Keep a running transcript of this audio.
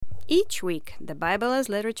Each week, the Bible as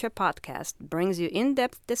Literature podcast brings you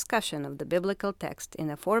in-depth discussion of the biblical text in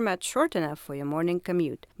a format short enough for your morning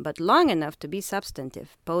commute, but long enough to be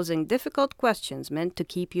substantive, posing difficult questions meant to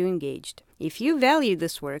keep you engaged. If you value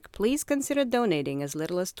this work, please consider donating as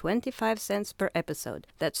little as 25 cents per episode.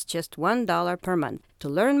 That's just $1 per month. To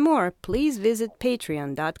learn more, please visit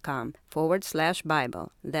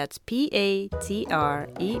patreon.com/Bible. That's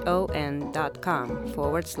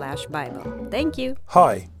patreon.com/Bible. Thank you.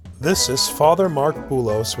 Hi. This is Father Mark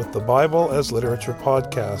Boulos with the Bible as Literature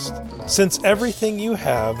podcast. Since everything you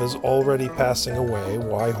have is already passing away,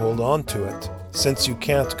 why hold on to it? Since you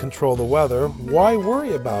can't control the weather, why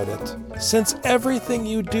worry about it? Since everything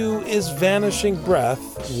you do is vanishing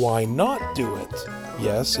breath, why not do it?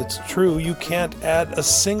 Yes, it's true you can't add a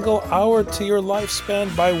single hour to your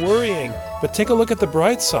lifespan by worrying, but take a look at the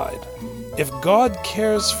bright side. If God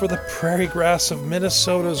cares for the prairie grass of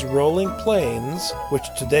Minnesota's rolling plains, which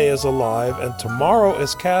today is alive and tomorrow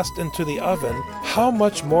is cast into the oven, how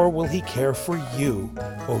much more will he care for you,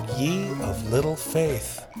 O ye of little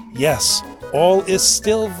faith? Yes, all is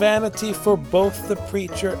still vanity for both the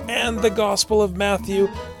preacher and the Gospel of Matthew,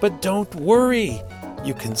 but don't worry.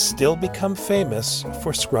 You can still become famous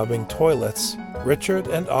for scrubbing toilets. Richard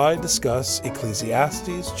and I discuss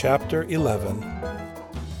Ecclesiastes chapter 11.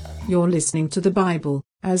 You're listening to the Bible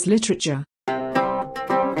as Literature.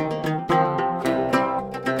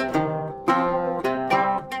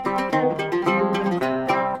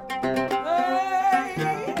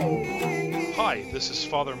 Hi, this is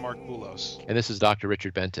Father Mark Boulos. And this is Dr.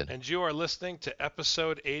 Richard Benton. And you are listening to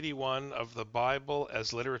episode 81 of the Bible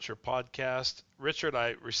as Literature podcast. Richard,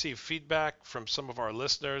 I received feedback from some of our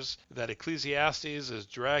listeners that Ecclesiastes is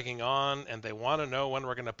dragging on and they want to know when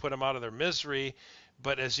we're going to put them out of their misery.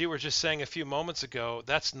 But as you were just saying a few moments ago,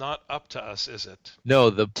 that's not up to us, is it? No,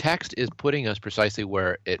 the text is putting us precisely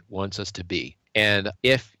where it wants us to be. And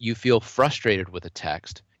if you feel frustrated with a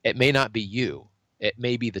text, it may not be you. It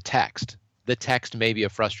may be the text. The text may be a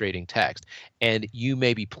frustrating text, and you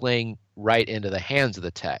may be playing right into the hands of the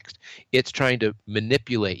text. It's trying to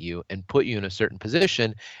manipulate you and put you in a certain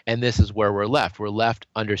position, and this is where we're left. We're left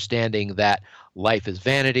understanding that life is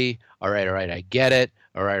vanity. All right, I get it.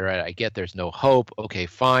 All right, I get there's no hope. Okay,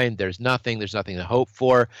 fine, there's nothing to hope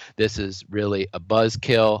for. This is really a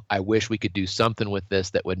buzzkill. I wish we could do something with this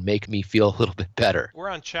that would make me feel a little bit better. We're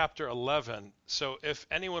on chapter 11, so if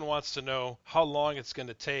anyone wants to know how long it's going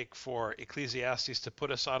to take for Ecclesiastes to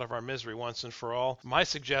put us out of our misery once and for all, my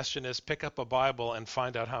suggestion is pick up a Bible and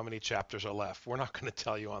find out how many chapters are left. We're not going to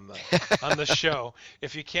tell you on the show.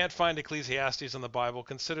 If you can't find Ecclesiastes in the Bible,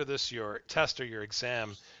 consider this your test or your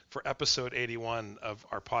exam for episode 81 of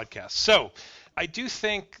our podcast. So I do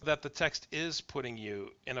think that the text is putting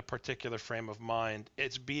you in a particular frame of mind.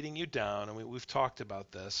 It's beating you down, and we've talked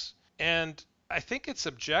about this. And I think its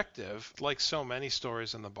objective, like so many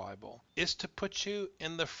stories in the Bible, is to put you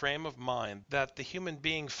in the frame of mind that the human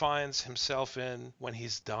being finds himself in when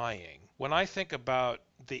he's dying. When I think about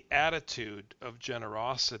the attitude of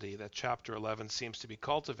generosity that chapter 11 seems to be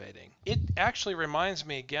cultivating, it actually reminds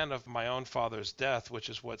me again of my own father's death, which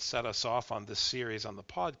is what set us off on this series on the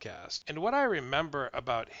podcast. And what I remember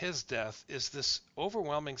about his death is this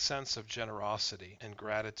overwhelming sense of generosity and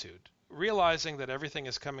gratitude. Realizing that everything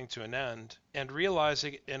is coming to an end, and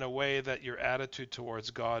realizing in a way that your attitude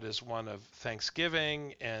towards God is one of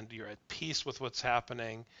thanksgiving and you're at peace with what's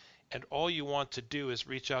happening, and all you want to do is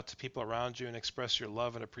reach out to people around you and express your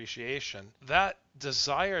love and appreciation. That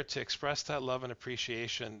desire to express that love and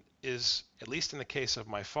appreciation is, at least in the case of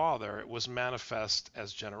my father, it was manifest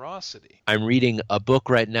as generosity. I'm reading a book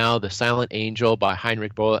right now, The Silent Angel by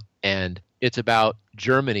Heinrich Böll, and it's about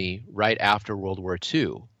Germany right after World War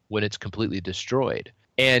II, when it's completely destroyed.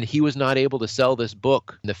 And he was not able to sell this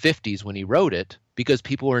book in the 50s when he wrote it because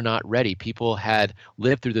people were not ready. People had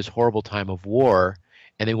lived through this horrible time of war,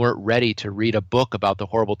 and they weren't ready to read a book about the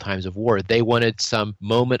horrible times of war. They wanted some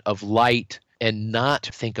moment of light and not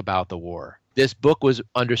think about the war. This book was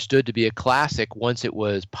understood to be a classic once it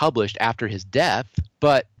was published after his death,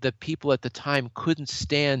 but the people at the time couldn't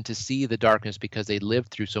stand to see the darkness because they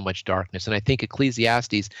lived through so much darkness. And I think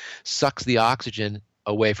Ecclesiastes sucks the oxygen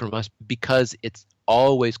away from us because it's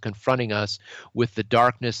always confronting us with the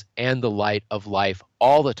darkness and the light of life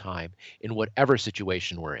all the time in whatever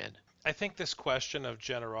situation we're in. I think this question of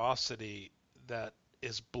generosity that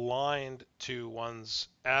is blind to one's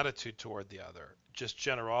attitude toward the other, just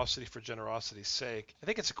generosity for generosity's sake, I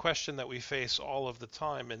think it's a question that we face all of the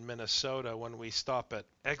time in Minnesota when we stop at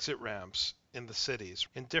exit ramps in the cities.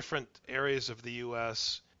 In different areas of the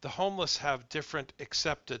U.S., the homeless have different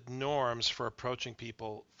accepted norms for approaching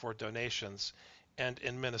people for donations. And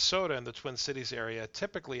in Minnesota, in the Twin Cities area,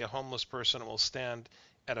 typically a homeless person will stand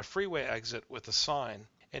at a freeway exit with a sign.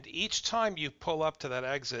 And each time you pull up to that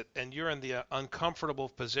exit and you're in the uncomfortable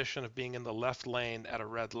position of being in the left lane at a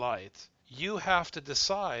red light, you have to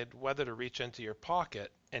decide whether to reach into your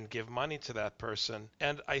pocket and give money to that person.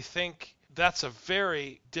 And I think that's a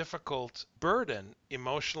very difficult burden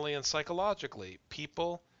emotionally and psychologically.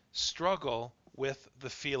 People struggle with the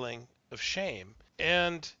feeling of shame.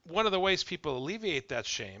 And one of the ways people alleviate that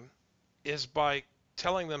shame is by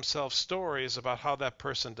telling themselves stories about how that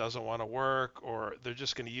person doesn't want to work, or they're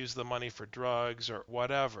just going to use the money for drugs or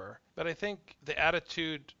whatever. But I think the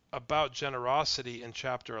attitude about generosity in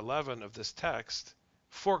chapter 11 of this text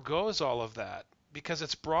foregoes all of that, because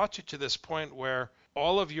it's brought you to this point where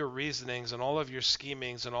all of your reasonings and all of your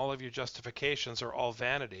schemings and all of your justifications are all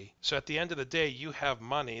vanity. So at the end of the day, you have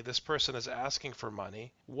money. This person is asking for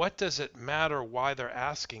money. What does it matter why they're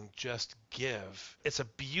asking? Just give. It's a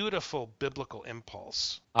beautiful biblical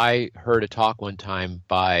impulse. I heard a talk one time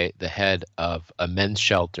by the head of a men's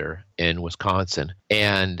shelter in Wisconsin,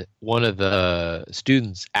 and one of the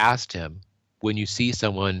students asked him, when you see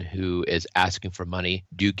someone who is asking for money,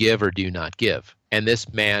 do you give or do you not give? And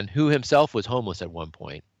this man, who himself was homeless at one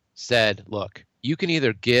point, said, look, you can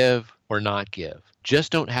either give or not give.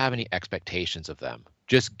 Just don't have any expectations of them.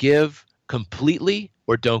 Just give completely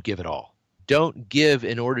or don't give at all. Don't give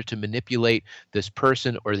in order to manipulate this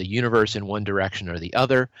person or the universe in one direction or the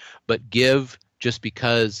other, but give just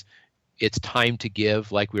because it's time to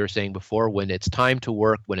give, like we were saying before. When it's time to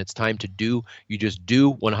work, when it's time to do, you just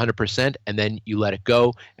do 100%, and then you let it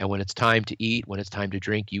go. And when it's time to eat, when it's time to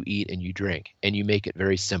drink, you eat and you drink, and you make it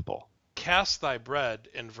very simple. Cast thy bread,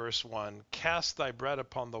 in verse 1, cast thy bread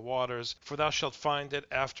upon the waters, for thou shalt find it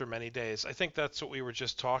after many days. I think that's what we were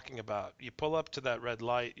just talking about. You pull up to that red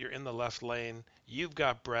light, you're in the left lane, you've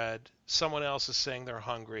got bread, someone else is saying they're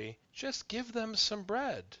hungry. Just give them some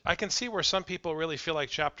bread. I can see where some people really feel like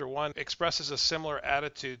chapter 1 expresses a similar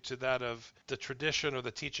attitude to that of the tradition or the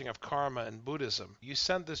teaching of karma in Buddhism. You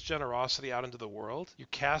send this generosity out into the world, you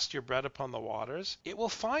cast your bread upon the waters, it will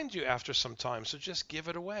find you after some time, so just give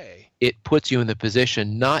it away. It puts you in the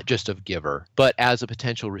position not just of giver, but as a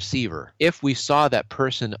potential receiver. If we saw that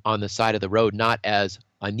person on the side of the road not as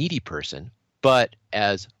a needy person, but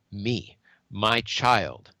as me, my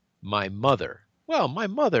child, my mother. Well, my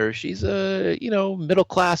mother, she's a, middle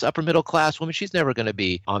class, upper middle class woman. She's never going to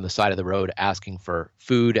be on the side of the road asking for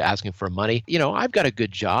food, asking for money. I've got a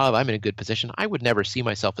good job. I'm in a good position. I would never see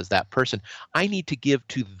myself as that person. I need to give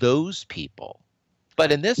to those people.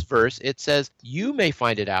 But in this verse, it says, you may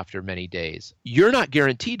find it after many days. You're not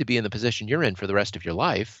guaranteed to be in the position you're in for the rest of your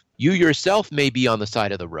life. You yourself may be on the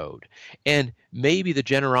side of the road. And maybe the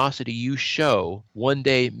generosity you show one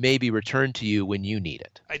day may be returned to you when you need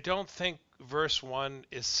it. I don't think verse 1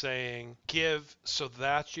 is saying give so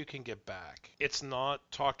that you can get back. It's not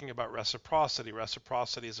talking about reciprocity.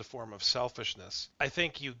 Reciprocity is a form of selfishness. I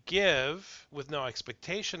think you give with no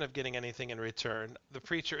expectation of getting anything in return. The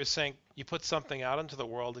preacher is saying you put something out into the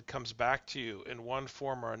world, it comes back to you in one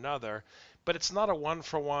form or another, but it's not a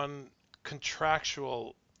one-for-one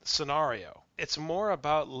contractual scenario. It's more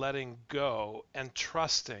about letting go and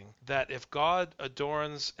trusting that if God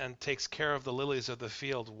adorns and takes care of the lilies of the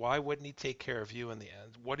field, why wouldn't he take care of you in the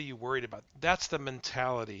end? What are you worried about? That's the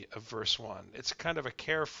mentality of verse 1. It's kind of a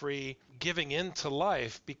carefree giving into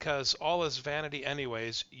life because all is vanity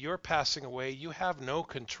anyways. You're passing away. You have no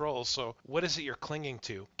control. So what is it you're clinging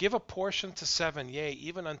to? Give a portion to 7, yea,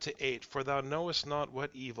 even unto 8, for thou knowest not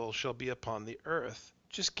what evil shall be upon the earth.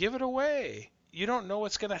 Just give it away. You don't know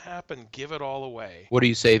what's going to happen. Give it all away. What are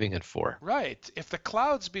you saving it for? Right. If the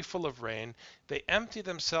clouds be full of rain, they empty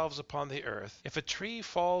themselves upon the earth. If a tree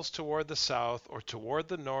falls toward the south or toward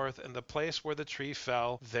the north, and the place where the tree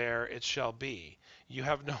fell, there it shall be. You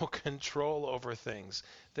have no control over things.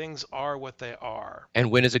 Things are what they are. And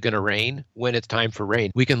when is it going to rain? When it's time for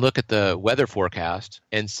rain. We can look at the weather forecast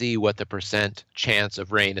and see what the percent chance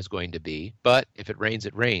of rain is going to be. But if it rains,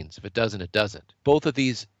 it rains. If it doesn't, it doesn't. Both of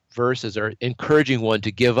these verses are encouraging one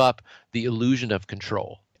to give up the illusion of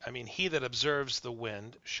control. I mean, he that observes the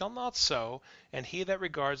wind shall not sow, and he that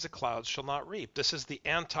regards the clouds shall not reap. This is the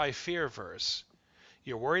anti-fear verse.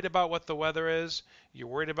 You're worried about what the weather is. You're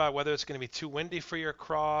worried about whether it's going to be too windy for your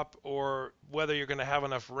crop or whether you're going to have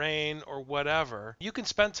enough rain or whatever. You can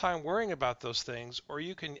spend time worrying about those things, or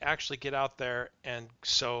you can actually get out there and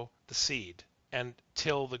sow the seed. and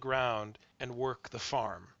till the ground and work the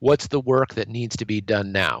farm. What's the work that needs to be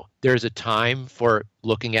done now? There's a time for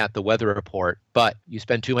looking at the weather report, but you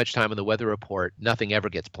spend too much time on the weather report, nothing ever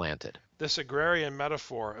gets planted. This agrarian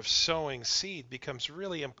metaphor of sowing seed becomes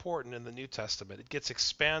really important in the New Testament. It gets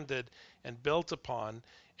expanded and built upon,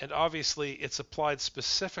 and obviously it's applied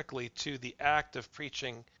specifically to the act of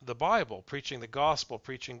preaching the Bible, preaching the gospel,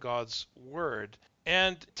 preaching God's word.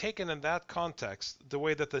 And taken in that context, the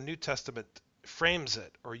way that the New Testament frames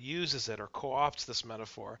it or uses it or co-opts this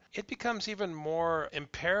metaphor, it becomes even more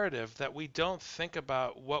imperative that we don't think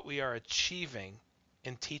about what we are achieving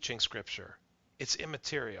in teaching Scripture. It's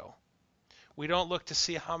immaterial. We don't look to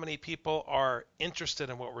see how many people are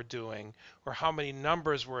interested in what we're doing, or how many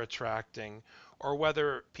numbers we're attracting, or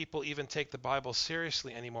whether people even take the Bible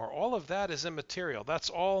seriously anymore. All of that is immaterial.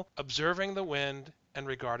 That's all observing the wind and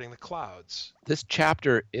regarding the clouds. This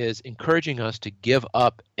chapter is encouraging us to give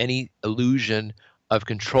up any illusion of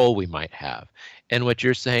control we might have. And what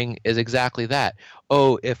you're saying is exactly that.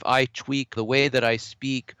 Oh, if I tweak the way that I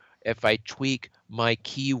speak, if I tweak my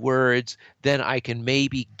keywords, then I can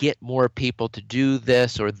maybe get more people to do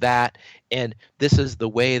this or that. And this is the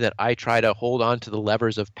way that I try to hold on to the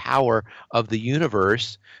levers of power of the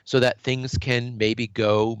universe so that things can maybe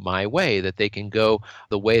go my way, that they can go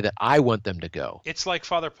the way that I want them to go. It's like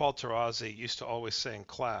Father Paul Tarazi used to always say in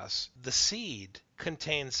class, the seed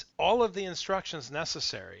contains all of the instructions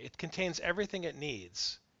necessary. It contains everything it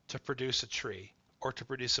needs to produce a tree or to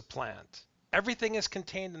produce a plant. Everything is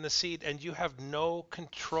contained in the seed, and you have no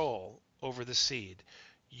control over the seed.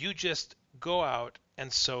 You just go out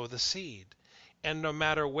and sow the seed. And no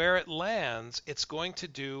matter where it lands, it's going to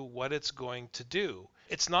do what it's going to do.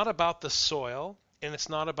 It's not about the soil, and it's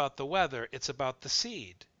not about the weather. It's about the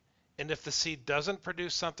seed. And if the seed doesn't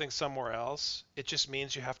produce something somewhere else, it just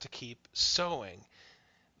means you have to keep sowing.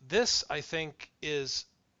 This, I think, is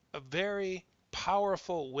a very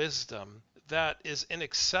powerful wisdom that is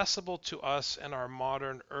inaccessible to us in our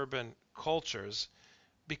modern urban cultures,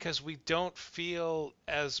 because we don't feel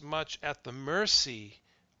as much at the mercy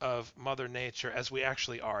of Mother Nature as we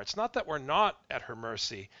actually are. It's not that we're not at her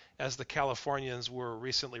mercy, as the Californians were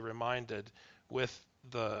recently reminded with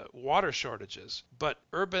the water shortages, but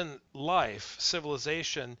urban life,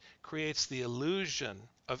 civilization, creates the illusion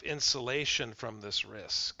of insulation from this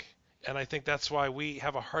risk. And I think that's why we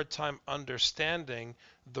have a hard time understanding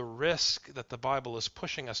the risk that the Bible is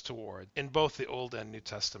pushing us toward in both the Old and New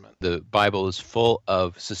Testament. The Bible is full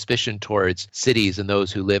of suspicion towards cities and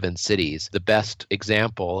those who live in cities. The best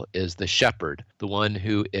example is the shepherd, the one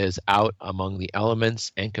who is out among the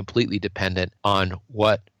elements and completely dependent on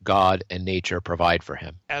what God and nature provide for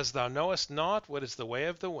him. As thou knowest not what is the way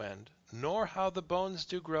of the wind, nor how the bones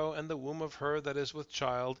do grow in the womb of her that is with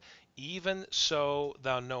child, even so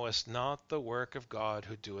thou knowest not the work of God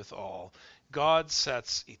who doeth all. God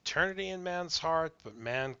sets eternity in man's heart, but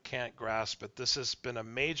man can't grasp it. This has been a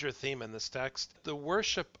major theme in this text. The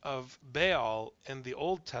worship of Baal in the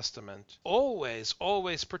Old Testament always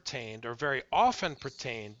pertained, or very often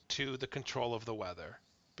pertained, to the control of the weather,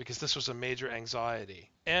 because this was a major anxiety.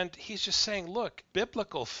 And he's just saying, look,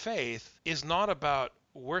 biblical faith is not about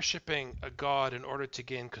worshiping a God in order to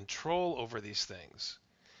gain control over these things.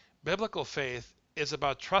 Biblical faith is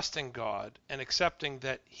about trusting God and accepting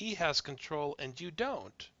that he has control and you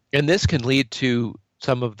don't. And this can lead to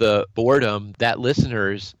some of the boredom that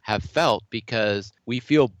listeners have felt, because we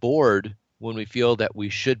feel bored when we feel that we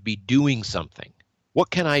should be doing something.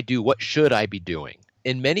 What can I do? What should I be doing?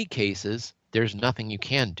 In many cases, there's nothing you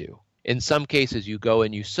can do. In some cases, you go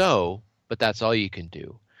and you sow, but that's all you can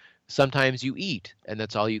do. Sometimes you eat, and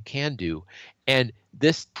that's all you can do. And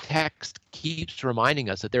this text keeps reminding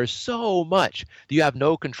us that there's so much that you have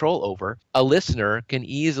no control over. A listener can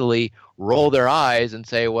easily roll their eyes and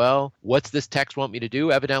say, well, what's this text want me to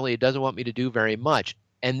do? Evidently, it doesn't want me to do very much.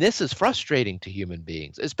 And this is frustrating to human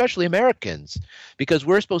beings, especially Americans, because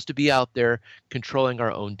we're supposed to be out there controlling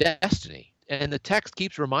our own destiny. And the text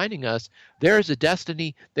keeps reminding us there is a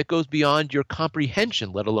destiny that goes beyond your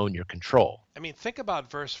comprehension, let alone your control. I mean, think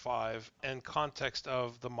about verse 5 in context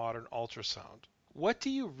of the modern ultrasound. What do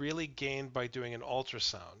you really gain by doing an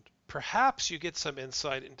ultrasound? Perhaps you get some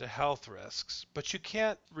insight into health risks, but you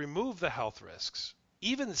can't remove the health risks.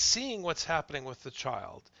 Even seeing what's happening with the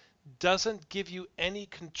child doesn't give you any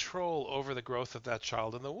control over the growth of that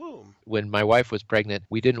child in the womb. When my wife was pregnant,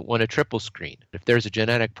 we didn't want a triple screen. If there's a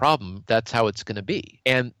genetic problem, that's how it's going to be.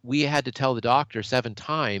 And we had to tell the doctor 7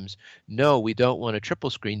 times, no, we don't want a triple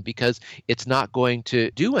screen because it's not going to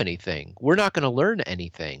do anything. We're not going to learn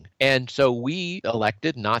anything. And so we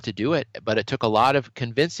elected not to do it, but it took a lot of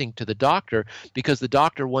convincing to the doctor because the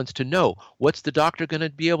doctor wants to know, what's the doctor going to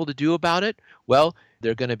be able to do about it? Well,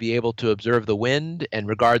 they're going to be able to observe the wind and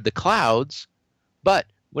regard the clouds, but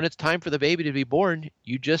when it's time for the baby to be born,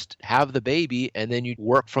 you just have the baby and then you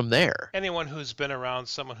work from there. Anyone who's been around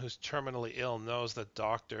someone who's terminally ill knows that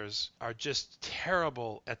doctors are just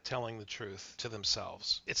terrible at telling the truth to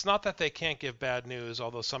themselves. It's not that they can't give bad news,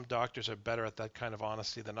 although some doctors are better at that kind of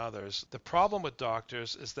honesty than others. The problem with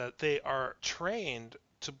doctors is that they are trained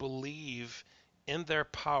to believe in their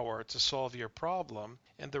power to solve your problem.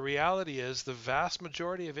 And the reality is the vast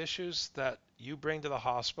majority of issues that you bring to the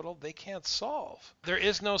hospital, they can't solve. There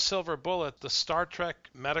is no silver bullet. The Star Trek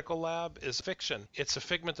medical lab is fiction. It's a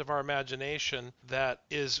figment of our imagination that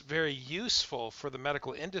is very useful for the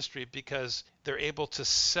medical industry because they're able to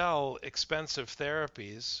sell expensive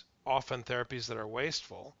therapies, often therapies that are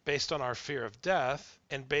wasteful, based on our fear of death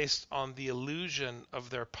and based on the illusion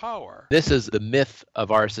of their power. This is the myth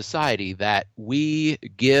of our society that we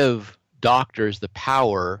give doctors the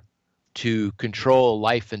power to control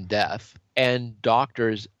life and death, and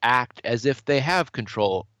doctors act as if they have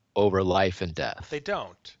control over life and death. They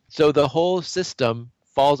don't. So the whole system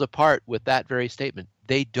falls apart with that very statement.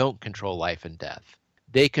 They don't control life and death.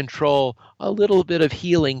 They control a little bit of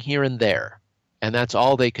healing here and there. And that's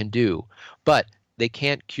all they can do. But they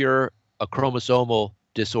can't cure a chromosomal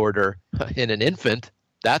disorder in an infant,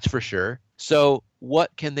 that's for sure. So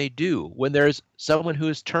what can they do? When there's someone who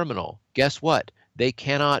is terminal, guess what? They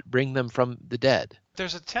cannot bring them from the dead.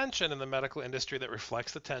 There's a tension in the medical industry that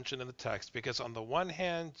reflects the tension in the text, because on the one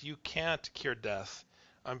hand, you can't cure death.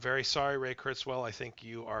 I'm very sorry, Ray Kurzweil. I think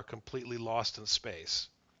you are completely lost in space.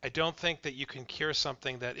 I don't think that you can cure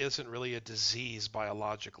something that isn't really a disease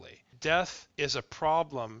biologically. Death is a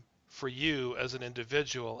problem for you as an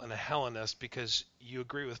individual and a Hellenist because you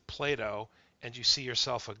agree with Plato and you see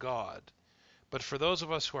yourself a god. But for those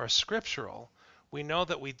of us who are scriptural, we know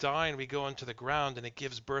that we die and we go into the ground and it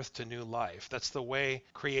gives birth to new life. That's the way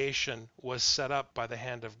creation was set up by the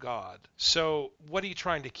hand of God. So what are you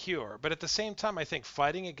trying to cure? But at the same time, I think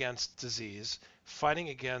fighting against disease, fighting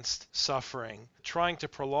against suffering, trying to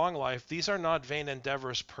prolong life, these are not vain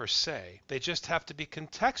endeavors per se. They just have to be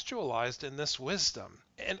contextualized in this wisdom.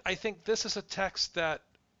 And I think this is a text that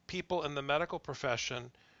people in the medical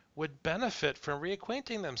profession would benefit from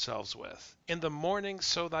reacquainting themselves with. In the morning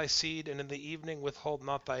sow thy seed, and in the evening withhold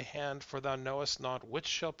not thy hand, for thou knowest not which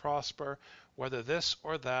shall prosper, whether this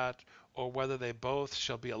or that, or whether they both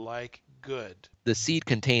shall be alike good. The seed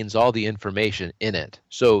contains all the information in it.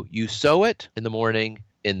 So you sow it in the morning.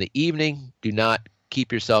 In the evening, do not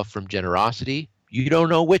keep yourself from generosity. You don't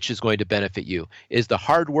know which is going to benefit you. Is the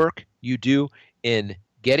hard work you do in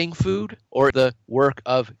getting food or the work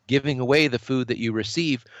of giving away the food that you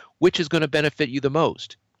receive, which is going to benefit you the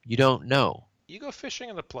most? You don't know. You go fishing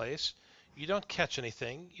in a place, you don't catch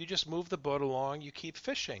anything, you just move the boat along, you keep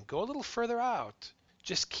fishing. Go a little further out.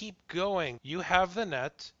 Just keep going. You have the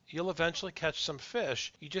net, you'll eventually catch some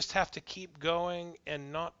fish. You just have to keep going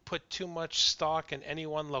and not put too much stock in any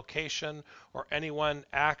one location or any one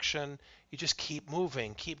action. You just keep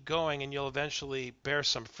moving, keep going, and you'll eventually bear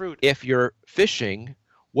some fruit. If you're fishing,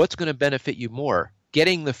 what's going to benefit you more?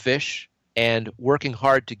 Getting the fish and working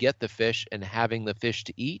hard to get the fish and having the fish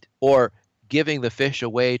to eat, or giving the fish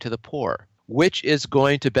away to the poor? Which is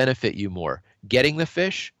going to benefit you more? Getting the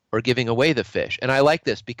fish or giving away the fish? And I like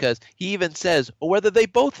this because he even says, whether they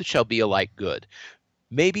both shall be alike good.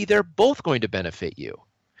 Maybe they're both going to benefit you.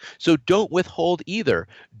 So don't withhold either.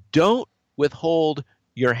 Don't withhold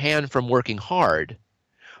your hand from working hard,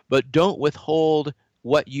 but don't withhold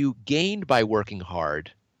what you gained by working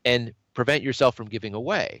hard and prevent yourself from giving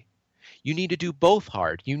away. You need to do both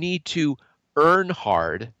hard. You need to earn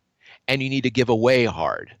hard and you need to give away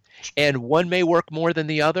hard. And one may work more than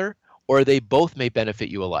the other, or they both may benefit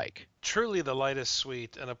you alike. Truly the light is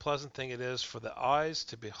sweet, and a pleasant thing it is for the eyes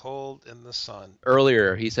to behold in the sun.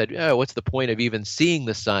 Earlier, he said, what's the point of even seeing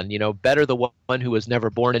the sun? Better the one who was never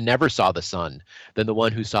born and never saw the sun than the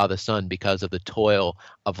one who saw the sun because of the toil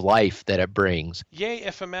of life that it brings. Yea,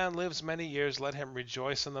 if a man lives many years, let him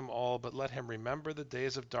rejoice in them all, but let him remember the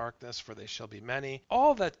days of darkness, for they shall be many.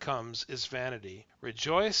 All that comes is vanity.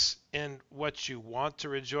 Rejoice in what you want to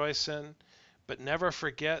rejoice in, but never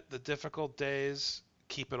forget the difficult days.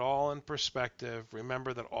 Keep it all in perspective.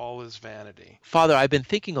 Remember that all is vanity. Father, I've been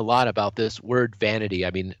thinking a lot about this word vanity.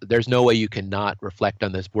 I mean, there's no way you cannot reflect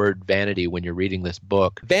on this word vanity when you're reading this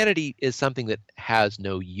book. Vanity is something that has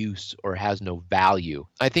no use or has no value.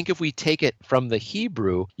 I think if we take it from the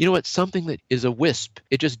Hebrew, it's something that is a wisp.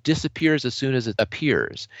 It just disappears as soon as it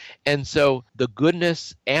appears. And so the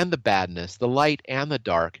goodness and the badness, the light and the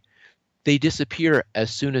dark, they disappear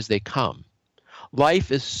as soon as they come.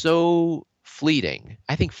 Life is so fleeting.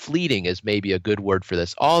 I think fleeting is maybe a good word for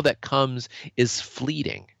this. All that comes is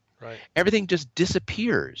fleeting. Right. Everything just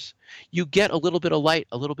disappears. You get a little bit of light,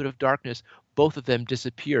 a little bit of darkness. Both of them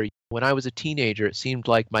disappear. When I was a teenager, it seemed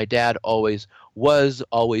like my dad always was,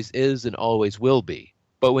 always is, and always will be.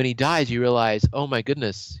 But when he dies, you realize, oh my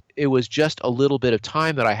goodness, it was just a little bit of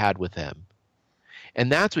time that I had with him.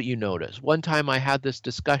 And that's what you notice. One time I had this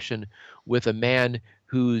discussion with a man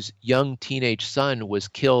whose young teenage son was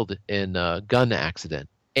killed in a gun accident.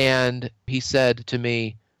 And he said to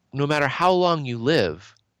me, no matter how long you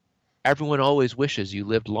live, everyone always wishes you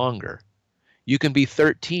lived longer. You can be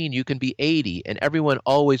 13, you can be 80, and everyone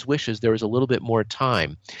always wishes there was a little bit more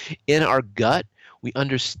time. In our gut, we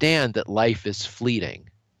understand that life is fleeting,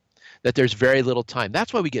 that there's very little time.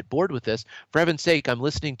 That's why we get bored with this. For heaven's sake, I'm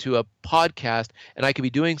listening to a podcast and I could be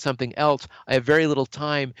doing something else. I have very little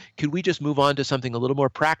time. Could we just move on to something a little more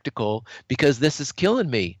practical because this is killing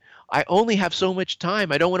me? I only have so much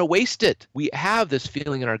time. I don't want to waste it. We have this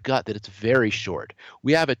feeling in our gut that it's very short.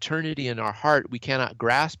 We have eternity in our heart. We cannot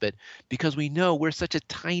grasp it because we know we're such a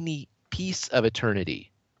tiny piece of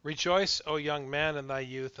eternity. Rejoice, O young man, in thy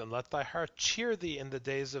youth, and let thy heart cheer thee in the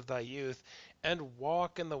days of thy youth, and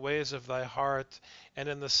walk in the ways of thy heart, and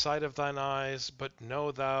in the sight of thine eyes. But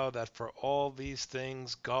know thou that for all these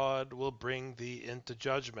things God will bring thee into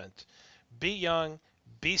judgment. Be young,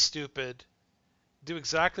 be stupid, do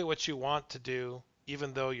exactly what you want to do,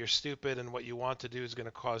 even though you're stupid and what you want to do is going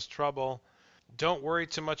to cause trouble. Don't worry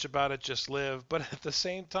too much about it, just live. But at the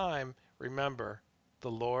same time, remember,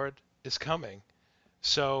 the Lord is coming.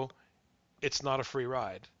 So it's not a free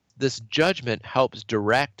ride. This judgment helps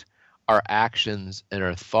direct our actions and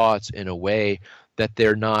our thoughts in a way that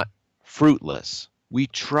they're not fruitless. We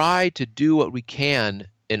try to do what we can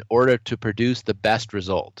in order to produce the best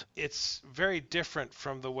result. It's very different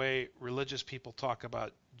from the way religious people talk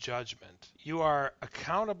about judgment. You are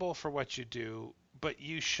accountable for what you do, but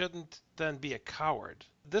you shouldn't then be a coward.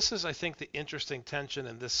 This is, I think, the interesting tension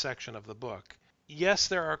in this section of the book. Yes,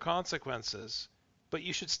 there are consequences, but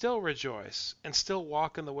you should still rejoice and still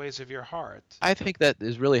walk in the ways of your heart. I think that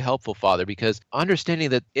is really helpful, Father, because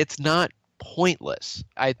understanding that it's not pointless.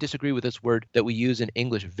 I disagree with this word that we use in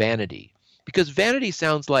English, vanity, because vanity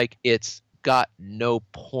sounds like it's got no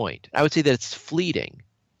point. I would say that it's fleeting.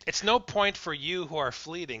 It's no point for you who are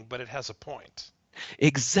fleeting, but it has a point.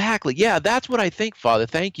 Exactly. Yeah, that's what I think, Father.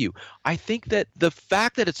 Thank you. I think that the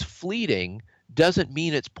fact that it's fleeting doesn't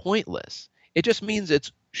mean it's pointless. It just means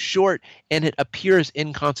it's short and it appears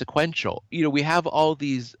inconsequential. We have all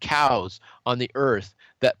these cows on the earth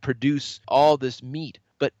that produce all this meat,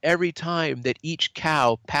 but every time that each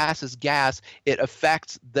cow passes gas, it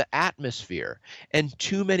affects the atmosphere. And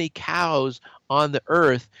too many cows on the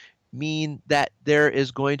earth mean that there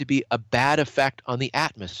is going to be a bad effect on the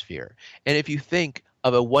atmosphere. And if you think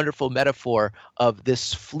of a wonderful metaphor of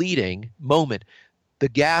this fleeting moment, the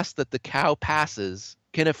gas that the cow passes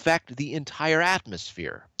can affect the entire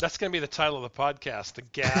atmosphere. That's going to be the title of the podcast, The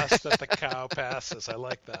Gas That the Cow Passes. I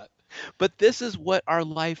like that. But this is what our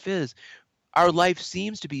life is. Our life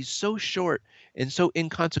seems to be so short and so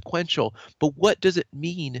inconsequential, but what does it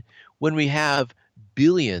mean when we have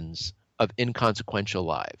billions of inconsequential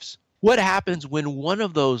lives? What happens when one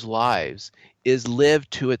of those lives is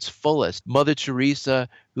lived to its fullest? Mother Teresa,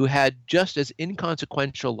 who had just as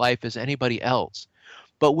inconsequential life as anybody else,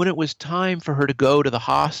 but when it was time for her to go to the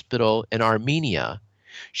hospital in Armenia,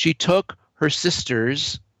 she took her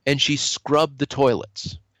sisters and she scrubbed the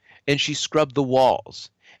toilets and she scrubbed the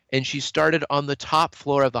walls. And she started on the top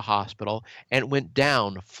floor of the hospital and went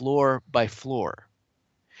down floor by floor.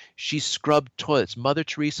 She scrubbed toilets. Mother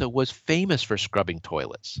Teresa was famous for scrubbing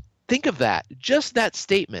toilets. Think of that. Just that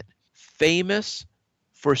statement. Famous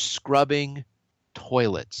for scrubbing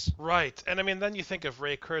toilets. Right. And I mean, then you think of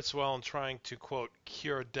Ray Kurzweil and trying to, quote,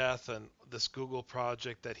 cure death and this Google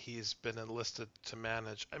project that he's been enlisted to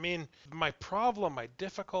manage. I mean, my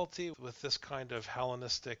difficulty with this kind of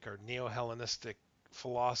Hellenistic or neo-Hellenistic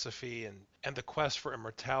philosophy and the quest for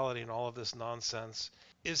immortality and all of this nonsense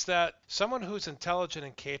is that someone who's intelligent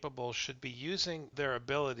and capable should be using their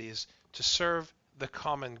abilities to serve the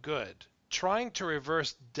common good. Trying to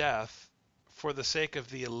reverse death for the sake of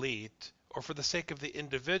the elite or for the sake of the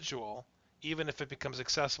individual, even if it becomes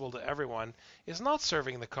accessible to everyone, is not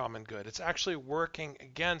serving the common good. It's actually working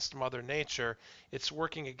against Mother Nature. It's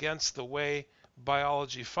working against the way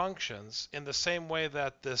biology functions, in the same way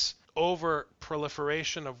that this over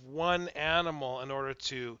proliferation of one animal in order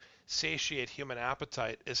to satiate human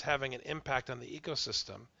appetite is having an impact on the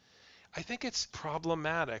ecosystem. I think it's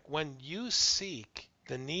problematic when you seek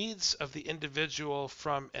the needs of the individual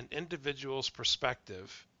from an individual's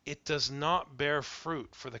perspective. It does not bear fruit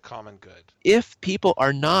for the common good. If people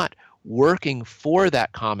are not working for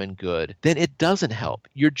that common good, then it doesn't help.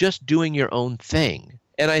 You're just doing your own thing.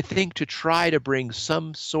 And I think to try to bring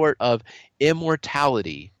some sort of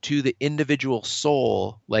immortality to the individual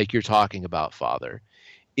soul, like you're talking about, Father,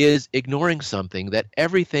 is ignoring something that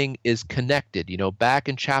everything is connected. You know, back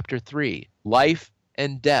in chapter 3, life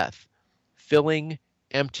and death, filling,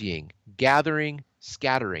 emptying, gathering,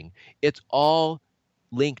 scattering. It's all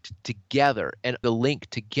linked together, and the link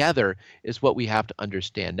together is what we have to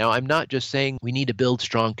understand. Now, I'm not just saying we need to build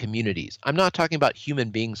strong communities. I'm not talking about human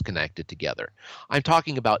beings connected together. I'm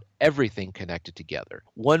talking about everything connected together.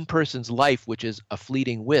 One person's life, which is a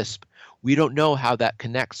fleeting wisp, we don't know how that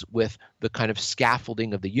connects with the kind of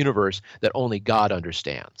scaffolding of the universe that only God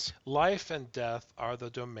understands. Life and death are the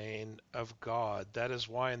domain of God. That is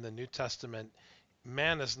why in the New Testament,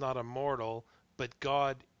 man is not immortal, but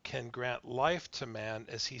God can grant life to man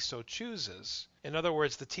as he so chooses. In other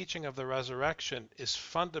words, the teaching of the resurrection is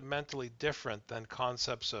fundamentally different than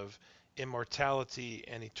concepts of immortality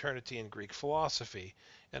and eternity in Greek philosophy.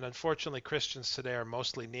 And unfortunately, Christians today are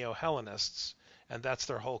mostly neo-Hellenists, and that's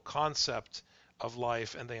their whole concept of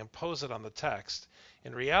life, and they impose it on the text.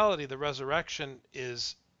 In reality, the resurrection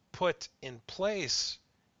is put in place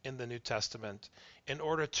in the New Testament in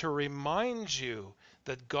order to remind you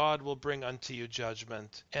that God will bring unto you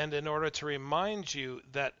judgment, and in order to remind you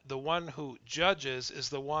that the one who judges is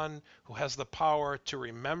the one who has the power to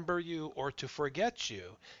remember you or to forget you.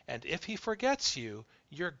 And if he forgets you,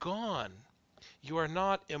 you're gone. You are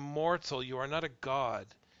not immortal. You are not a god.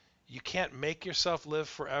 You can't make yourself live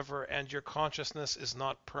forever, and your consciousness is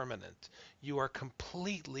not permanent. You are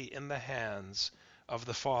completely in the hands of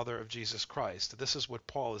the Father of Jesus Christ. This is what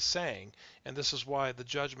Paul is saying, and this is why the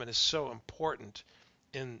judgment is so important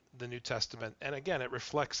in the New Testament. And again, it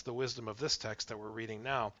reflects the wisdom of this text that we're reading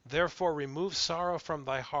now. Therefore, remove sorrow from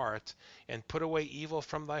thy heart, and put away evil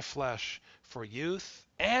from thy flesh, for youth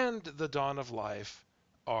and the dawn of life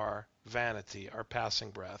are vanity, are passing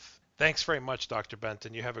breath. Thanks very much, Dr.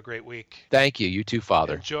 Benton. You have a great week. Thank you. You too,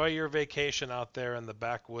 Father. Enjoy your vacation out there in the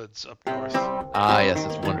backwoods up north. Ah, yes,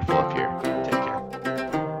 it's wonderful up here. Take care.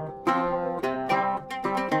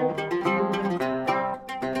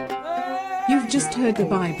 You've just heard the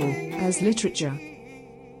Bible as Literature.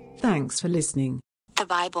 Thanks for listening. The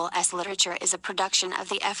Bible as Literature is a production of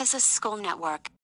the Ephesus School Network.